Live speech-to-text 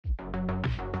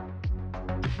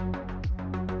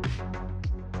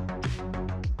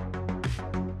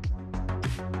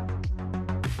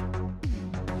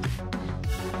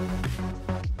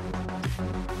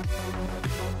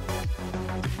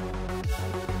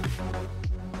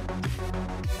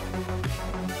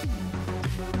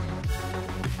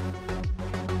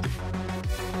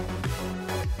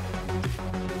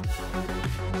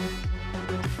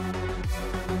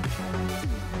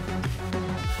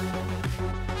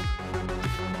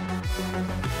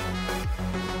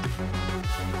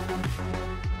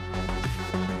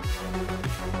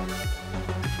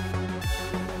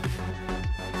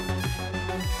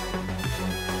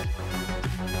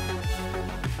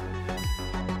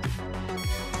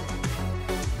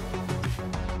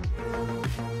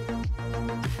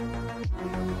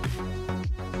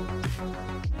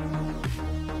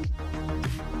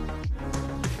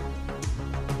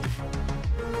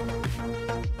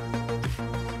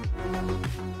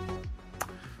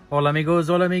Hola amigos,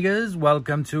 hola amigas,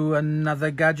 welcome to another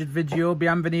gadget video.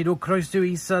 Bienvenido, croeso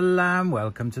y salam.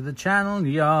 Welcome to the channel,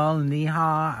 y'all, ni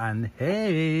ha and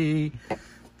hey.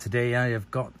 Today I have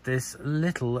got this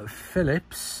little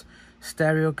Philips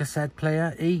stereo cassette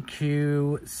player,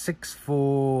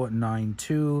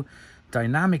 AQ6492,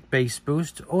 dynamic bass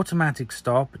boost, automatic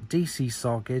stop, DC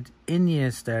socket,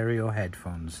 in-ear stereo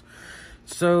headphones.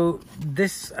 So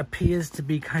this appears to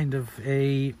be kind of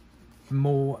a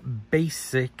more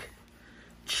basic,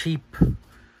 cheap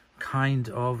kind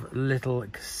of little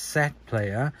cassette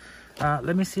player.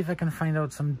 Let me see if I can find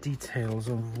out some details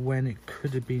of when it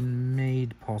could have been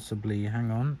made, possibly. Hang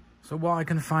on. So what I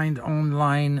can find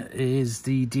online is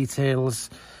the details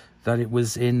that it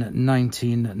was in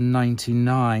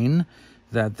 1999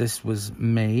 that this was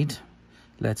made.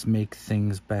 Let's Make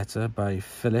Things Better by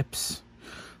Philips.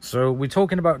 So we're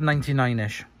talking about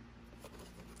 99-ish.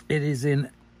 It is in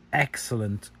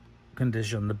excellent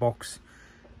condition. The box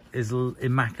is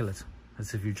immaculate,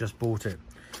 as if you just bought it.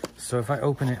 So if I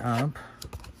open it up,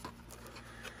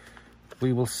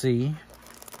 we will see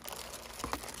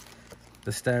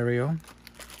the stereo,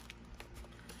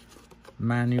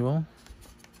 manual,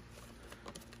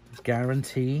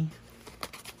 guarantee,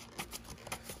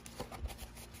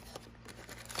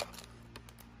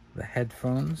 the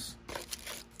headphones,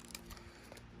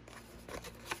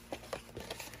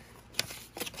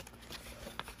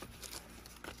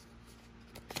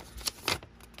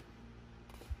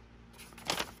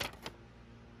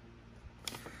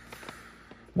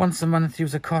 once a month,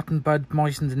 use a cotton bud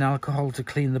moistened in alcohol to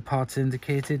clean the parts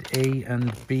indicated, A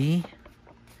and B,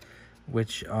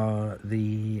 which are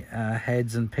the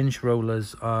heads and pinch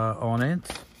rollers are on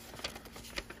it.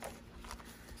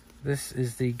 This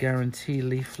is the guarantee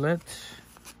leaflet.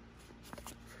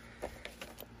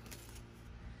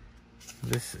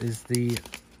 This is the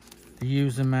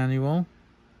user manual.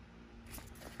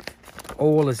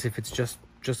 All as if it's just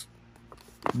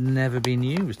never been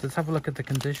used. Let's have a look at the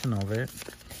condition of it.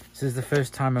 This is the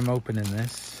first time I'm opening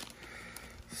this.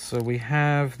 So we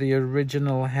have the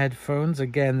original headphones.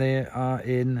 Again, they are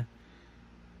in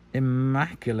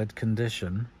immaculate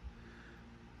condition.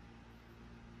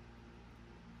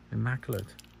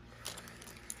 Immaculate.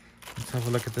 Let's have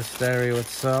a look at the stereo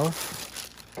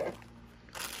itself.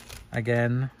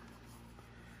 Again,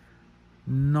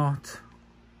 not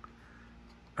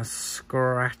a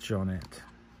scratch on it.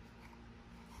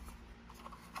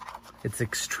 It's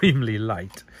extremely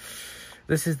light.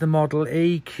 This is the model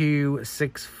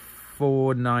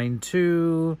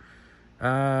AQ6492,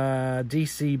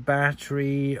 DC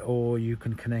battery, or you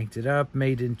can connect it up,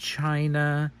 made in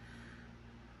China.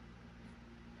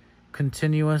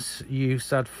 Continuous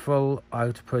use at full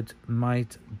output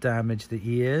might damage the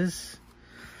ears.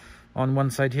 On one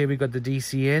side here we got the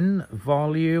DC in,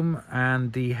 volume,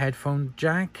 and the headphone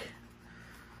jack.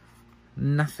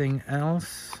 Nothing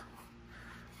else.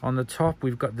 On the top,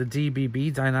 we've got the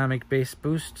DBB, dynamic bass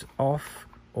boost, off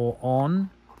or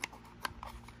on.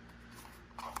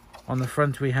 On the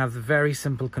front, we have the very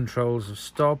simple controls of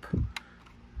stop,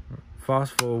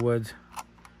 fast forward,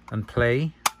 and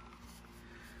play.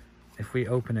 If we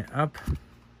open it up,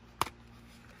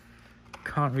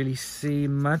 can't really see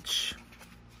much,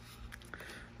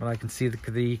 but I can see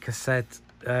the cassette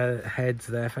heads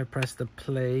there. If I press the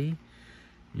play,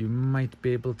 you might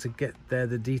be able to get there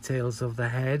the details of the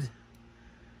head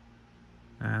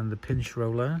and the pinch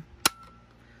roller.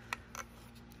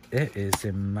 It is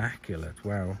immaculate.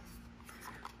 Wow.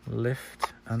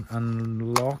 Lift and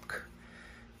unlock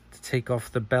to take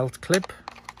off the belt clip.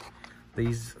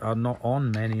 These are not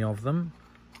on many of them.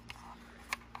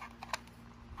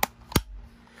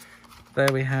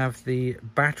 There we have the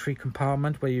battery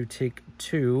compartment where you take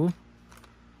two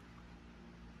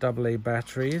AA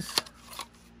batteries.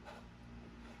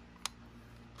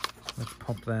 Let's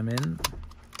pop them in.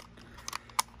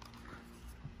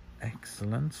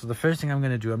 Excellent. So the first thing I'm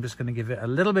going to do, I'm just going to give it a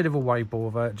little bit of a wipe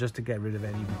over just to get rid of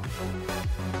any marks.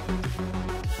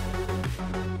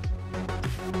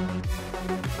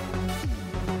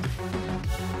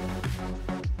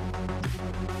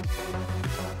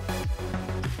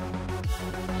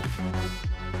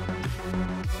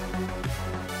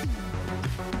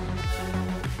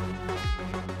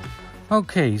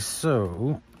 Okay,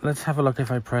 so let's have a look.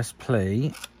 If I press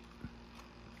play,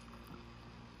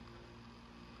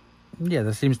 yeah,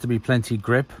 there seems to be plenty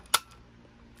grip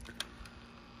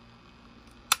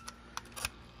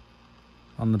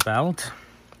on the belt.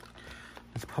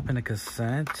 Let's pop in a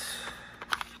cassette.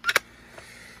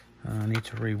 I need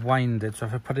to rewind it, so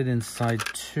if I put it inside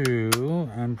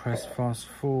 2 and press fast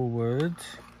forward,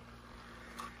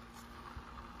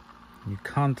 you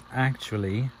can't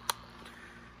actually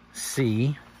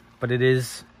see, but it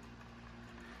is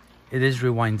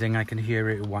rewinding. I can hear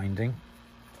it winding.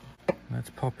 Let's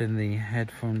pop in the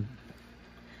headphone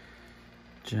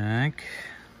jack,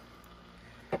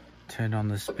 turn on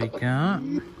the speaker.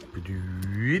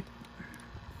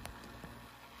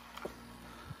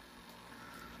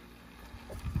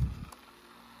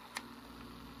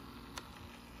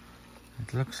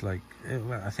 It looks like,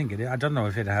 well, I think it is. I don't know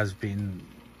if it has been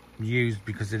used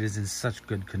because it is in such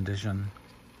good condition.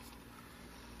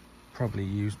 Probably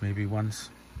used maybe once,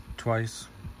 twice,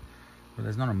 but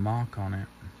there's not a mark on it.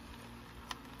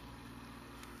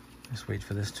 Let's wait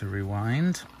for this to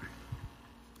rewind.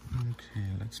 Okay,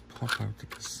 let's pop out the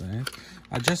cassette.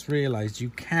 I just realized you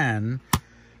can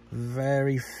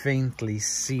very faintly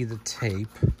see the tape.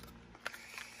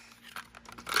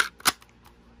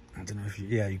 I don't know if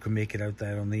you can make it out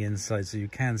there on the inside, so you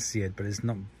can see it, but it's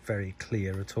not very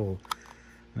clear at all.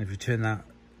 And if you turn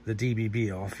the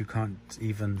DBB off, you can't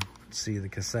even see the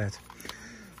cassette.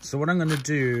 So what I'm going to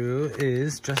do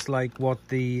is, just like what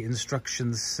the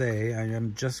instructions say, I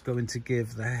am just going to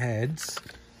give the heads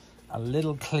a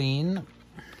little clean.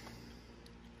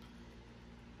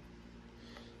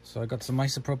 So I got some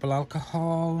isopropyl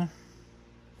alcohol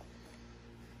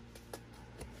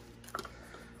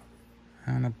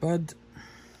and a bud,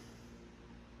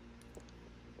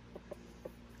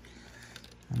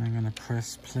 and I'm going to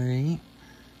press play.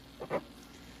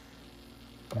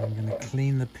 I'm going to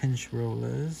clean the pinch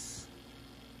rollers.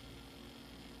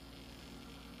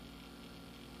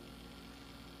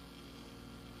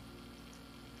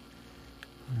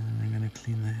 And I'm going to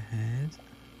clean the head.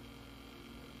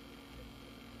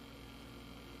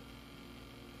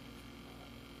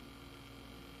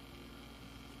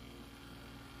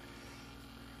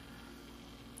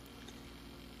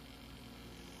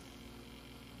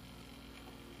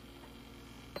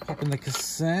 Pop in the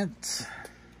cassette.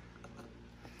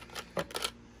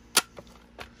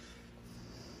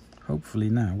 Hopefully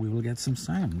now we will get some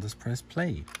sound. Let's press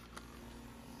play.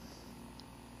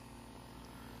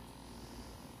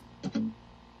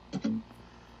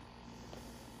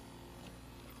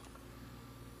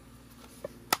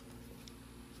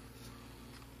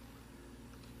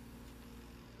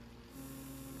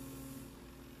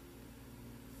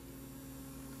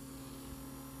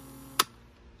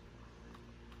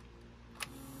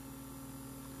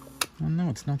 Oh no,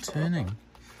 it's not turning.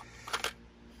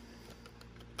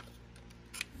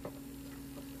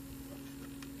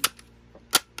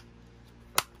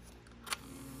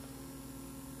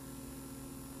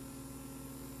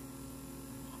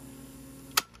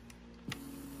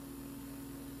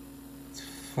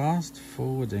 Fast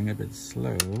forwarding a bit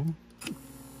slow,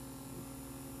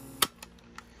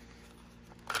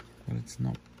 but it's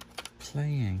not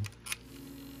playing.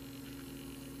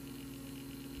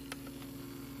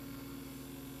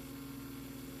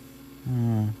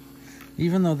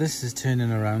 Even though this is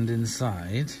turning around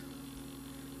inside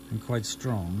and quite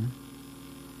strong,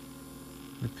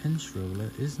 the pinch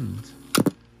roller isn't.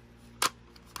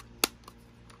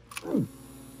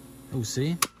 Oh,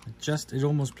 see? It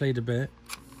almost played a bit.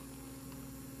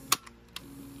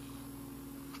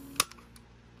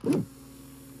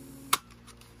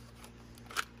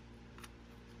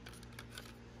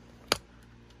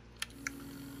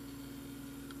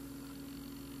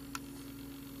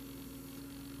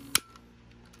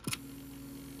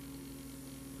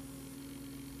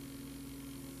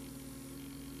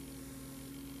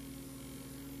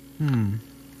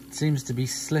 It seems to be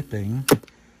slipping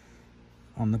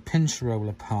on the pinch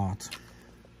roller part.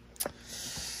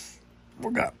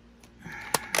 We'll go.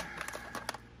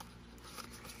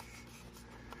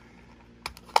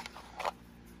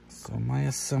 So my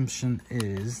assumption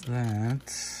is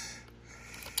that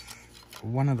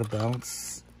one of the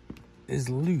belts is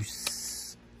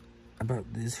loose about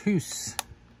this hoose.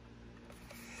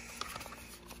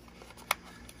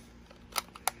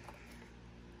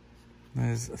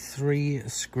 There's 3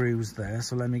 screws there,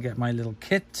 so let me get my little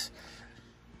kit.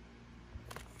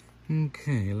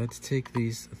 Okay, let's take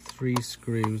these 3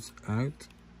 screws out.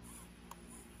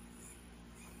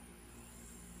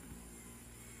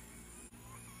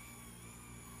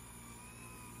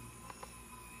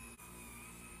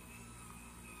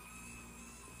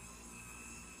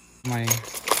 My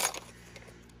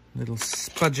little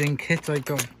spudging kit I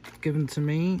got given to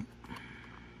me.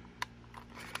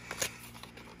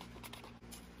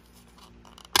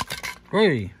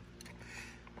 Oi!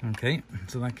 Okay,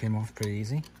 so that came off pretty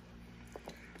easy.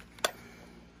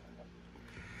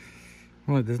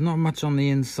 Right, there's not much on the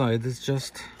inside, there's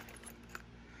just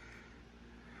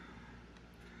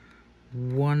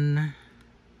one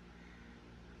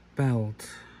belt.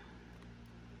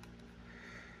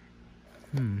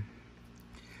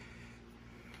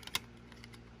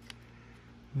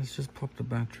 Let's just pop the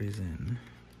batteries in.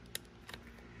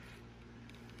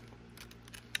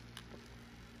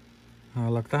 Oh,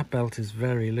 look, that belt is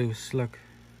very loose, look.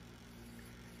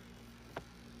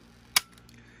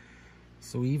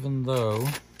 So even though,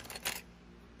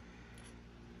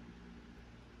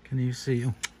 can you see?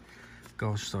 Oh,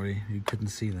 gosh, sorry, you couldn't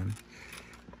see them.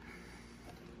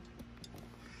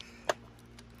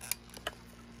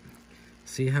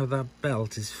 See how that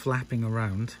belt is flapping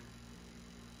around?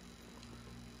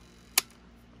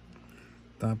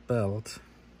 That belt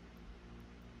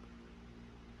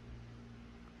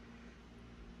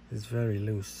is very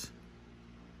loose.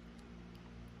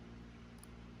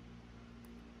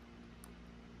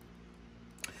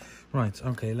 Right,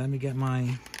 okay, let me get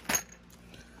my,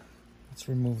 let's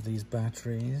remove these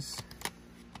batteries.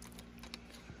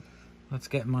 Let's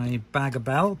get my bag of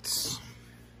belts.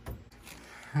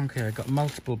 Okay, I got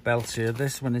multiple belts here.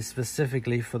 This one is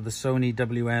specifically for the Sony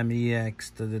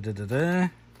WM-EX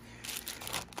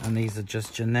and these are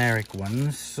just generic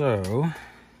ones. So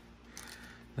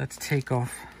let's take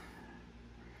off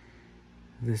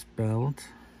this belt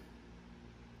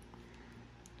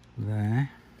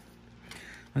there.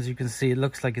 As you can see, it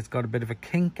looks like it's got a bit of a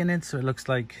kink in it, so it looks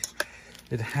like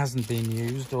it hasn't been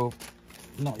used or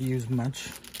not used much.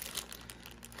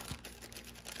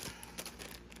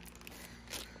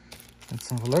 Let's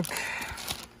have a look.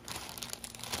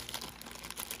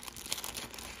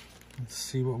 Let's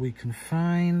see what we can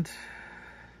find.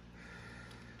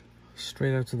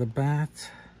 Straight out of the bat.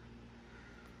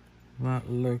 That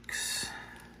looks...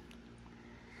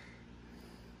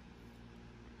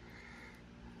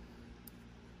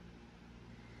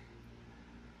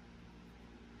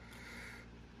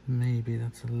 maybe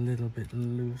that's a little bit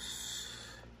loose.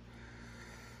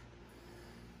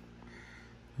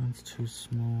 That's too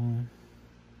small.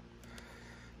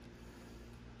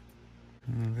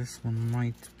 This one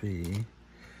might be.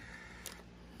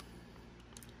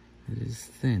 It is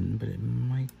thin, but it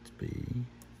might be.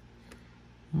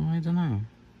 Oh, I don't know.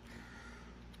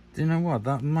 Do you know what?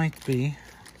 That might be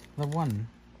the one.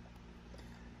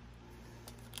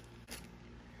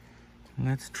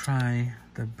 Let's try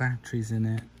the batteries in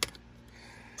it.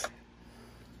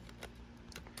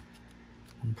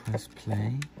 And press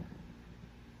play.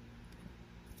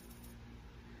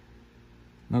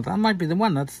 Now that might be the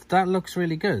one. That looks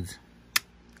really good.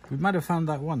 We might have found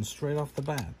that one straight off the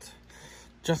bat,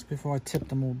 just before I tipped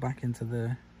them all back into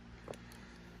the.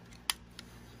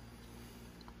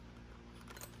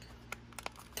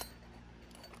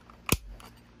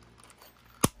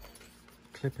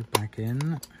 Clip it back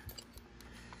in.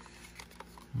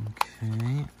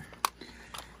 Okay.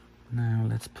 Now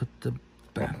let's put the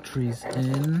batteries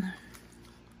in.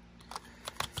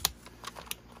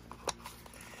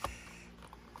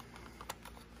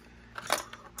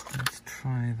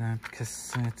 Try that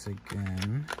cassette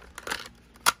again.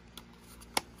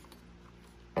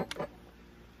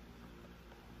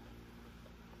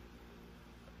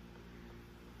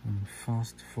 And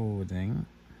fast forwarding.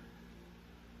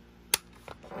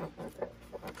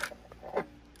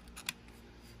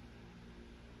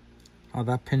 Oh,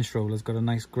 that pinch roller's got a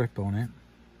nice grip on it.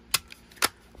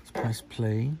 Let's press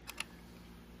play.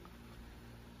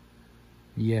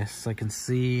 Yes, I can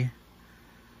see.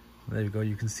 There you go,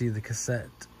 you can see the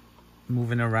cassette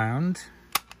moving around.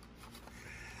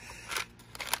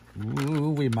 Ooh,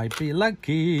 we might be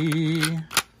lucky.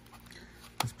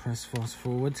 Let's press fast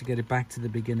forward to get it back to the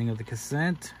beginning of the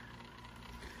cassette.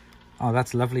 Oh,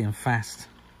 that's lovely and fast.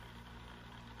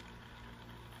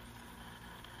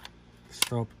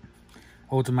 Stop.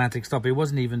 Automatic stop. It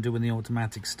wasn't even doing the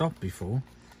automatic stop before.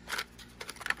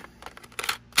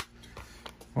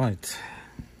 Right.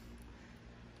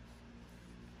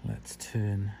 Let's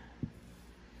turn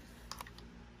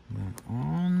that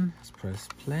on. Let's press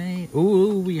play.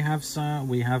 Ooh, we have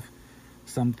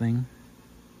something,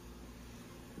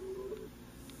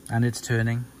 and it's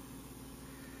turning.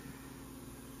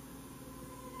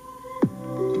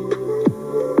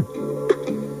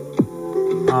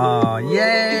 Oh,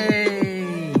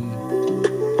 yay!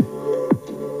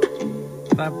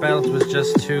 That belt was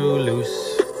just too loose.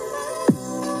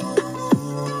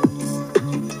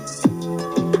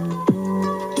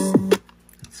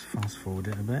 Forward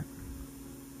it a bit.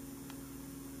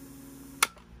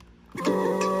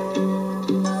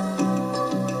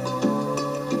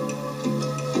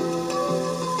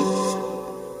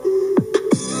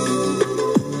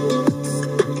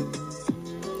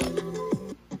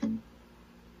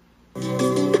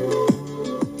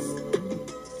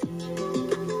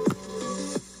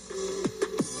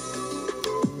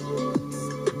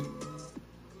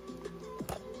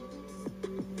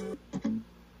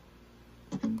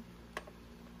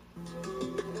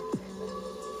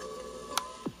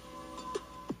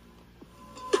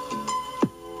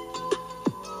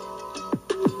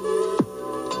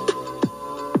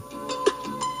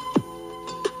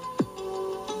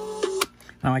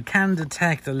 Now I can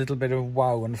detect a little bit of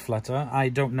wow and flutter. I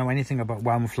don't know anything about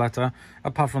wow and flutter,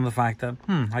 apart from the fact that,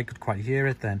 I could quite hear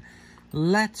it then.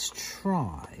 Let's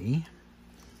try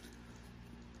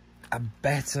a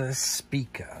better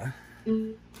speaker.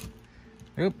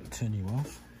 Oop, turn you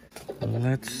off.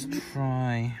 Let's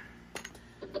try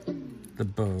the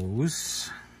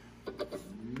Bose.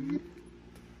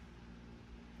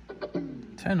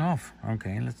 Turn off.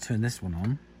 Okay, let's turn this one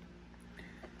on.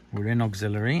 We're in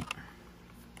auxiliary.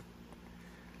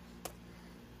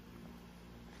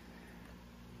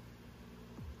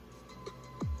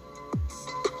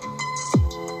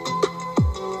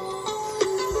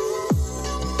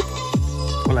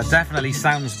 Well, it definitely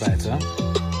sounds better.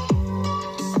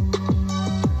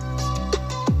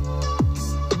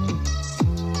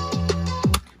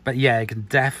 But yeah, I can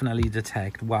definitely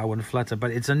detect wow and flutter.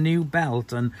 But it's a new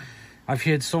belt, and I've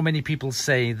heard so many people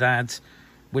say that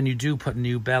when you do put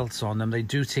new belts on them, they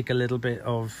do take a little bit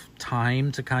of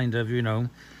time to kind of, you know,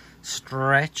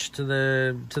 stretch to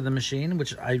the machine,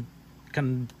 which I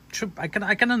can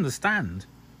understand.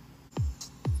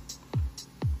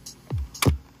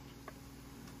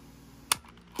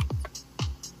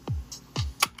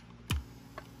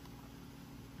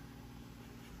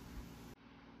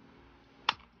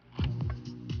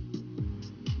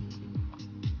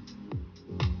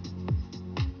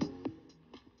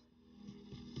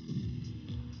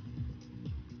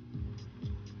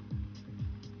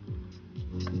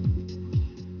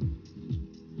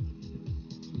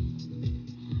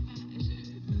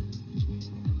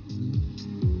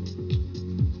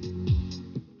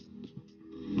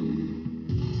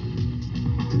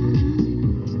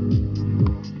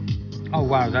 Oh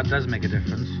wow, that does make a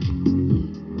difference.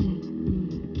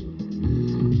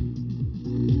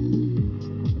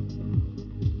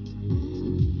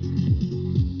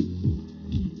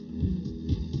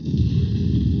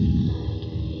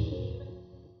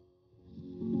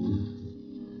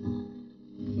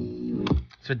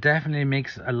 So it definitely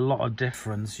makes a lot of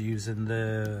difference using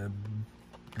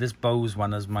this Bose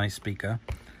one as my speaker.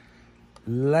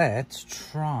 Let's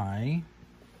try.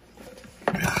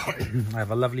 I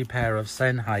have a lovely pair of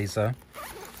Sennheiser.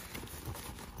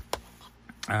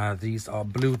 These are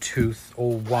Bluetooth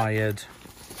or wired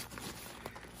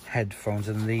headphones,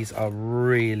 and these are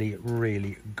really,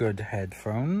 really good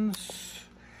headphones.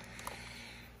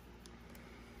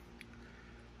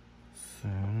 So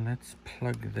let's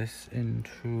plug this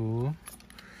into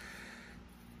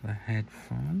the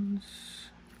headphones.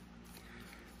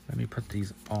 Let me put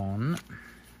these on.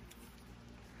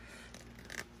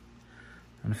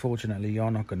 Unfortunately, you're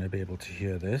not going to be able to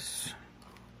hear this.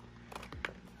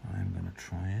 I'm going to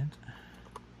try it.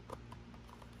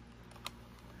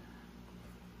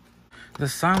 The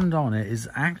sound on it is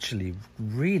actually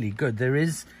really good. There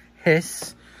is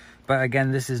hiss, but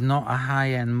again, this is not a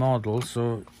high-end model,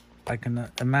 so I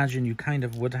can imagine you kind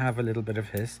of would have a little bit of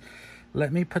hiss.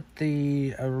 Let me put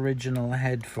the original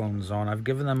headphones on. I've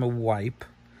given them a wipe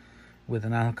with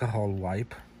an alcohol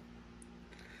wipe.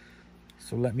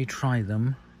 So let me try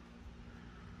them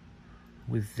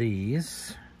with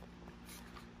these.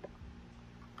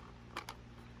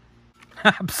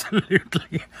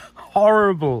 Absolutely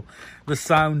horrible. The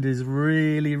sound is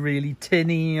really, really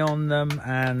tinny on them,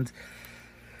 and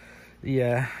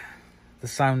yeah, the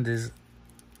sound is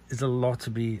a lot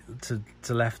to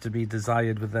left to be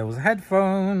desired with those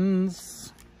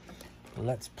headphones.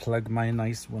 Let's plug my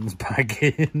nice ones back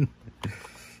in.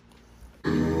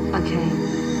 Okay,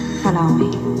 follow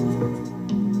me.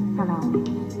 Follow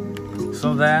me.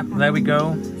 So there we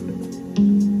go.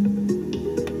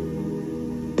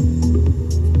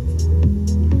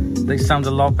 They sound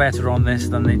a lot better on this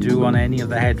than they do on any of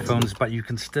the headphones, but you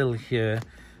can still hear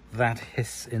that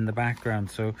hiss in the background.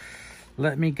 So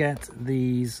let me get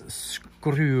these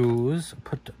screws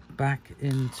put back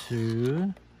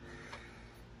into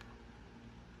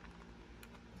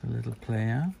the little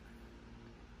player.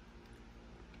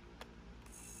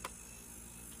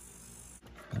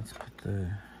 Let's put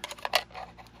the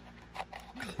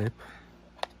clip.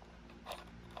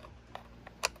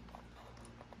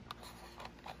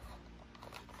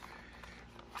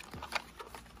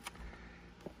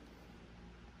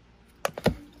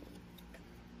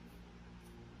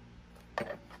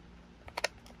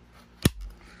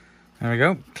 There we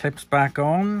go, clips back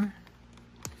on.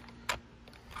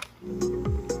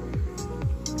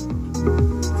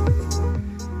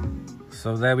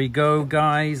 So there we go,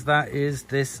 guys. That is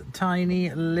this tiny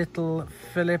little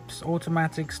Philips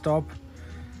automatic stop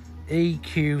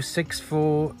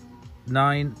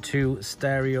AQ6492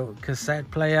 stereo cassette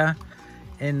player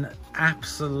in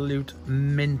absolute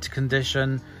mint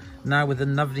condition. Now with a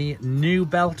lovely new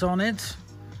belt on it,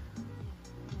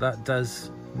 that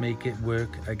does make it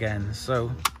work again.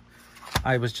 So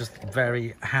I was just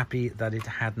very happy that it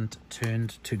hadn't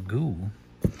turned to goo.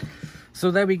 So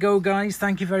there we go, guys.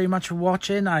 Thank you very much for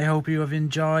watching. I hope you have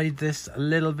enjoyed this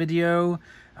little video,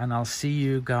 and I'll see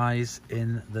you guys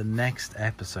in the next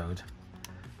episode.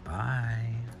 Bye.